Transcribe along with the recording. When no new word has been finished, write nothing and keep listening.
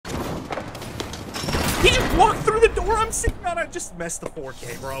He just walked through the door I'm sitting on. I just messed the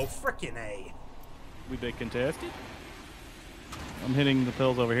 4K, bro. Frickin' A. We big contested. I'm hitting the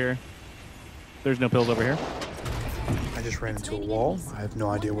pills over here. There's no pills over here. I just ran into a wall. I have no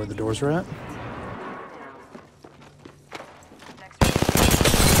idea where the doors are at.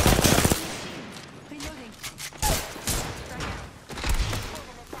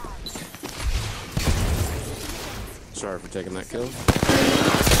 Sorry for taking that kill.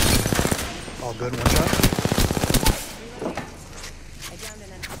 All good, one shot.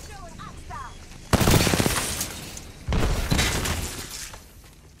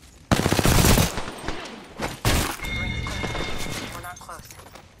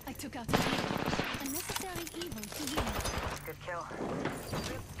 I took out unnecessary evil to win. Good kill.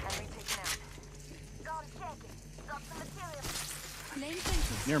 Enemy taken out. Got a jacket. Got some material. Lane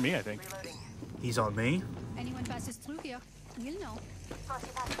fences. Near me, I think. Reloading. He's on me. Anyone passes through here, you'll know.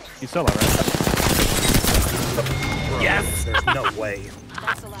 He's still alright. Yes! There's no way.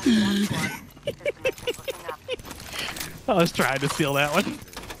 That's the last one squad. Disconnected, pushing up. I was trying to steal that one.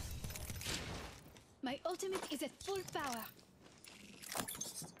 My ultimate is at full power.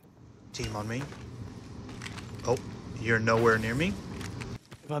 Team on me. Oh, you're nowhere near me?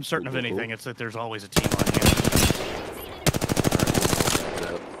 If I'm certain of anything, it's that there's always a team on here.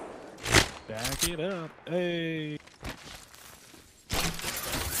 Back it up. Hey.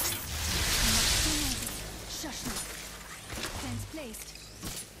 Shush now. Fence placed.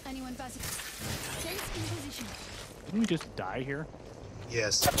 Anyone passing? Fence in position. Didn't we just die here?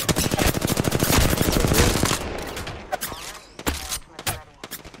 Yes.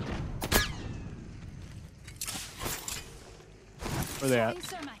 Where they at?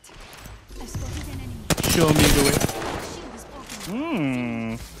 Thermite. I've spotted an enemy. Show me the way. Shield is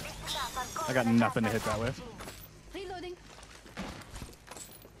broken. I got nothing to hit that with. Reloading.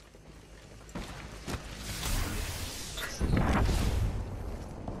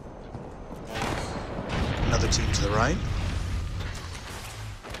 Another team to the right.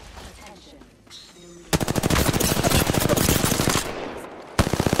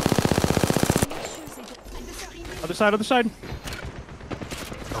 Other side, other side.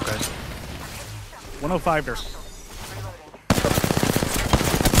 Okay. 105-er.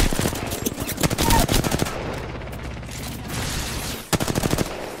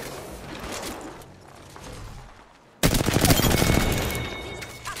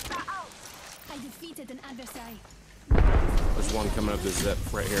 I defeated an adversary. There's one coming up the zip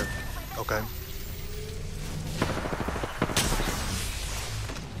right here. Okay. I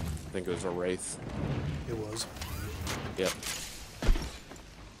think it was a wraith. It was. Yep.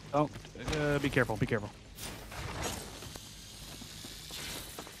 Oh, be careful, be careful.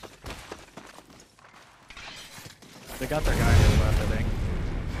 They got their guy on the left, I think.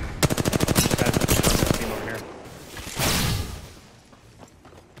 Guys, that's the team over here.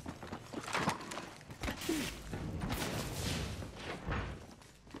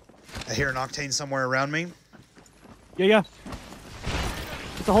 I hear an octane somewhere around me. Yeah, yeah.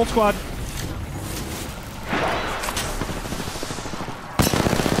 It's a whole squad.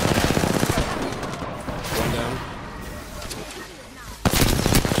 One down.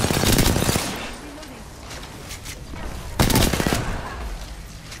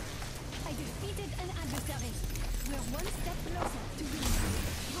 I defeated an adversary. We're one step closer to winning.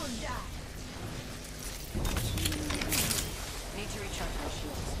 Good job. Need to recharge my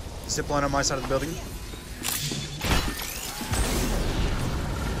shields. Zip line on my side of the building.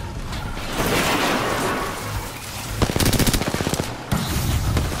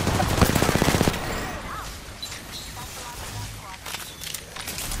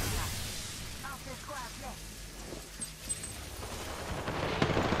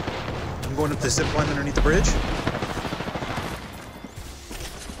 I'm going up the zip line underneath the bridge.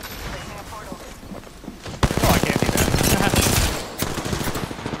 Oh, I can't do that.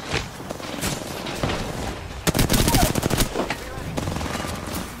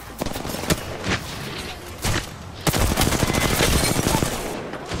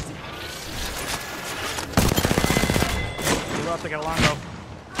 We're about to get a longbow.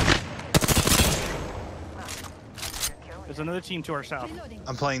 There's another team to our south. Reloading.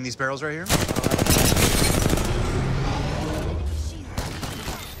 I'm playing these barrels right here.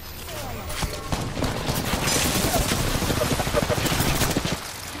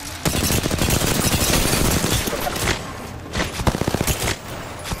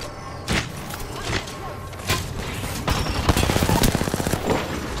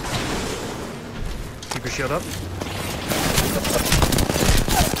 Keep your shield up.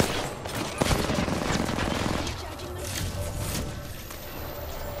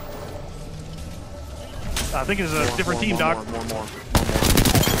 I think it's a different team, Doc. More.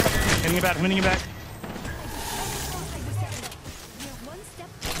 Hitting it back, hitting it back. We're one step.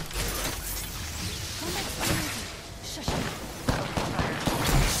 Combat priority. Shush.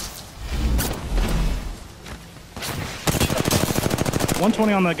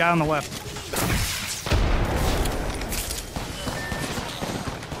 120 on the guy on the left.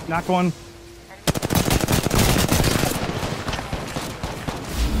 Knocked one.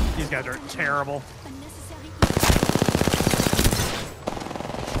 These guys are terrible. Unnecessary.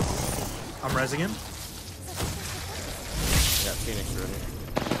 I'm rezzing him. Got Phoenix ready.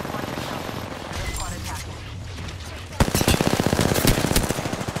 Squad attacking.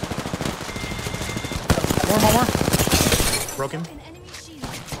 More. Broken. An enemy shield.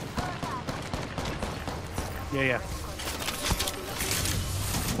 Yeah.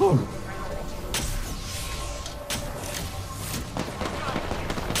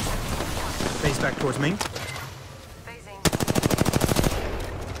 Face back towards me. Phasing.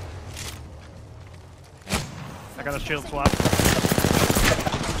 I got a shield swap.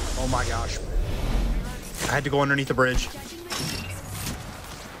 Oh my gosh. I had to go underneath the bridge. Judging my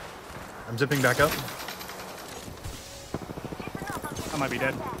shields. I'm zipping back up. I might be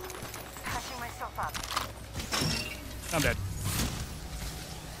dead. Patching myself up. I'm dead.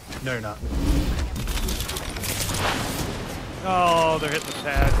 No, you're not. Oh, they're hitting the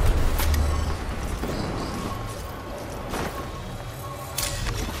pad.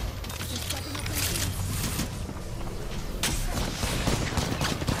 Just stepping up on shields.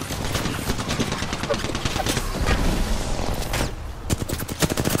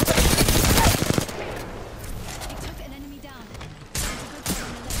 They took an enemy down. There's a good thing in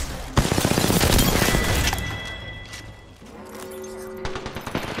the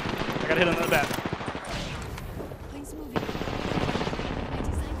I got hit on the back. Points moving. I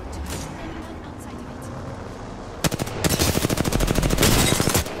designed it to kill anyone outside of it.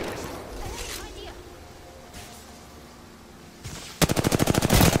 Idea.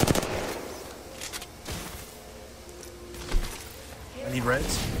 I need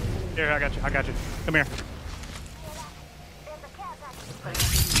reds. Here, I got you. Come here.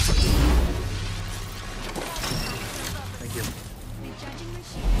 Thank you. Recharging my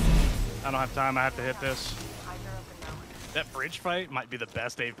shields. I don't have time. I have to hit this. Eyes are open now. That bridge fight might be the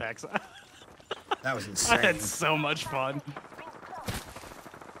best Apex. That was I insane. had so much fun.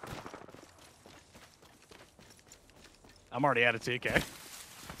 I'm already at a 2K.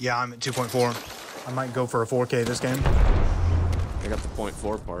 Yeah, I'm at 2.4. I might go for a 4K this game. I got the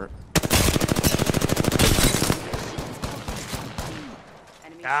 .4 part.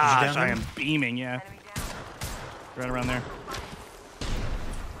 Enemy Gosh, down I there? am beaming, yeah. enemy down. Right around there.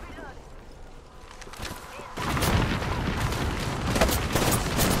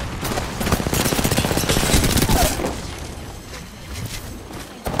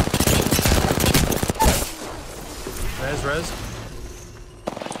 Res.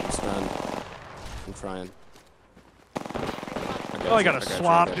 It's done. I'm trying. Oh, I got a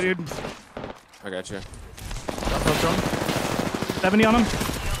swap, dude. I got you. Got poked on. 70 on him.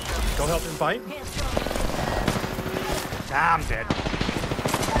 Go help him fight. Ah, I'm dead.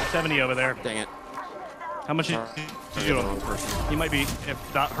 70 over there. Dang it. How much did I you hit do the to wrong him? person. He might be, if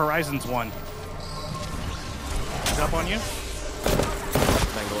the Horizon's won. He's up on you?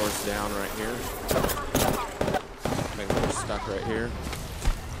 Bangalore's down right here. Bangalore's stuck right here.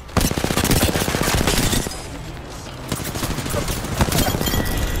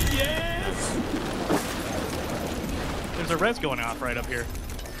 Yes! There's a res going off right up here.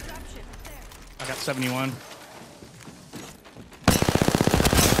 I got 71.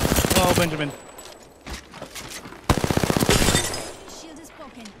 Oh, Benjamin. Shield is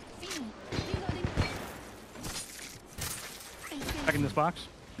broken. Feeling. Reloading. Back in this box?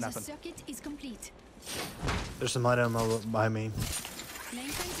 The Nothing. circuit is complete. There's some light ammo behind me. Laying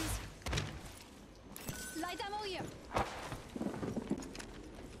fences. Light ammo here.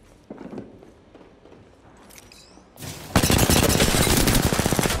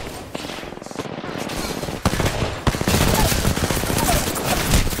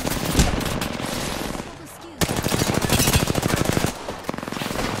 Focus skills.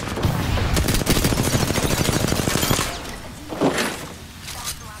 That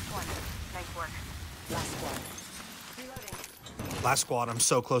was the last one. Nice work. Last squad. Reloading. Last squad, I'm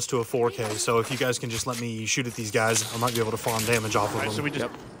so close to a 4K, so if you guys can just let me shoot at these guys, I might be able to farm damage off of Alright, them. so we just,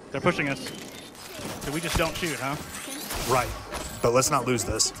 they're pushing us. So we just don't shoot, huh? Right. But let's not lose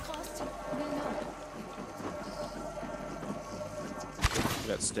this. Crossed. We'll know. We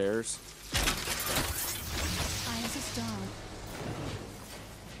got stairs. Eyes are strong.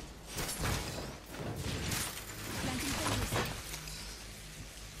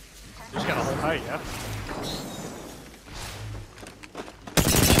 Yeah.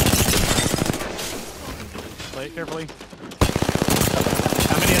 Play it carefully.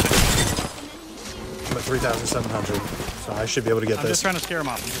 How many is it? I'm at 3,700, so I should be able to get I'm this. just trying to scare him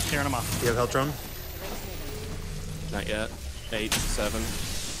off. I'm just scaring him off. You have health drone? Not yet. 8, 7.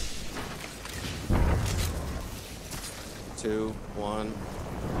 2, 1.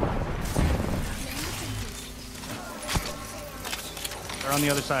 They're on the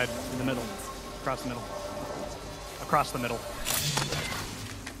other side, in the middle. Across the middle. Across the middle.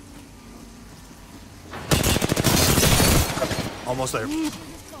 Almost there.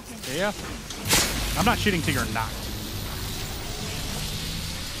 Yeah. I'm not shooting till you're knocked.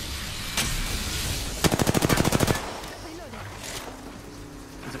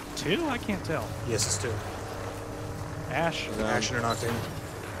 Is it 2? I can't tell. Yes, it's 2. Ash. Action or knocked in.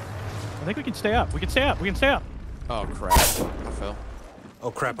 I think we can stay up. We can stay up. We can stay up. Oh crap! I fell. Oh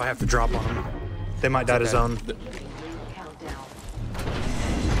crap, I have to drop on them. They might die to zone. Countdown.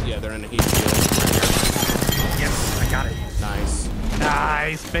 Yeah, they're in the heat field. Yes, I got it. Nice.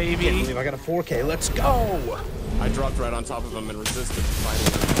 Nice, Can't baby. believe I got a 4K. Let's go. I dropped right on top of him and resisted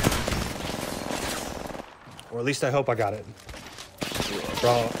fighting Or at least I hope I got it.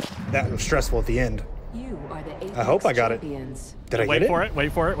 Bro, that was stressful at the end. You are the Apex I hope I got it. champions. Did I Wait get it? for it.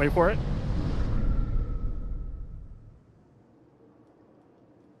 Wait for it. Wait for it.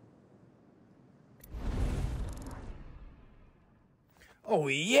 Oh,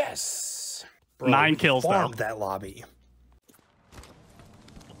 yes. Bro, 9 we kills, though. farmed that lobby.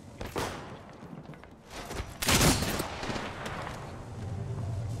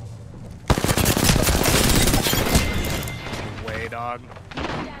 Way, dog.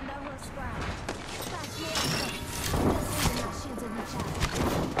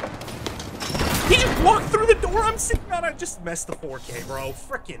 He just walked through the door I'm sitting on. I just messed the 4K, bro.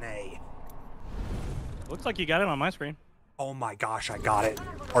 Frickin' A. Looks like you got it on my screen. Oh my gosh, I got it.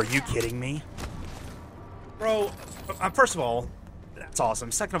 Are you kidding me? Bro, first of all, that's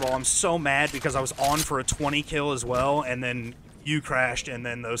awesome. Second of all, I'm so mad because I was on for a 20 kill as well, and then you crashed, and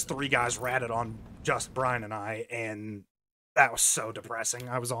then those 3 guys ratted on just Brian and I, and that was so depressing.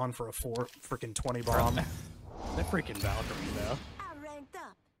 I was on for a 4 freaking 20 bomb. That freaking Valkyrie, though.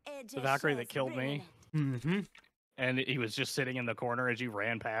 The Valkyrie that killed me. Mm-hmm. And he was just sitting in the corner as you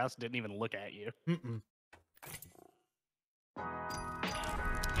ran past, didn't even look at you. Mm-mm.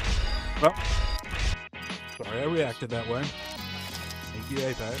 Well, sorry I reacted that way. Thank you,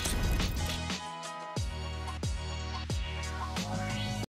 Apex.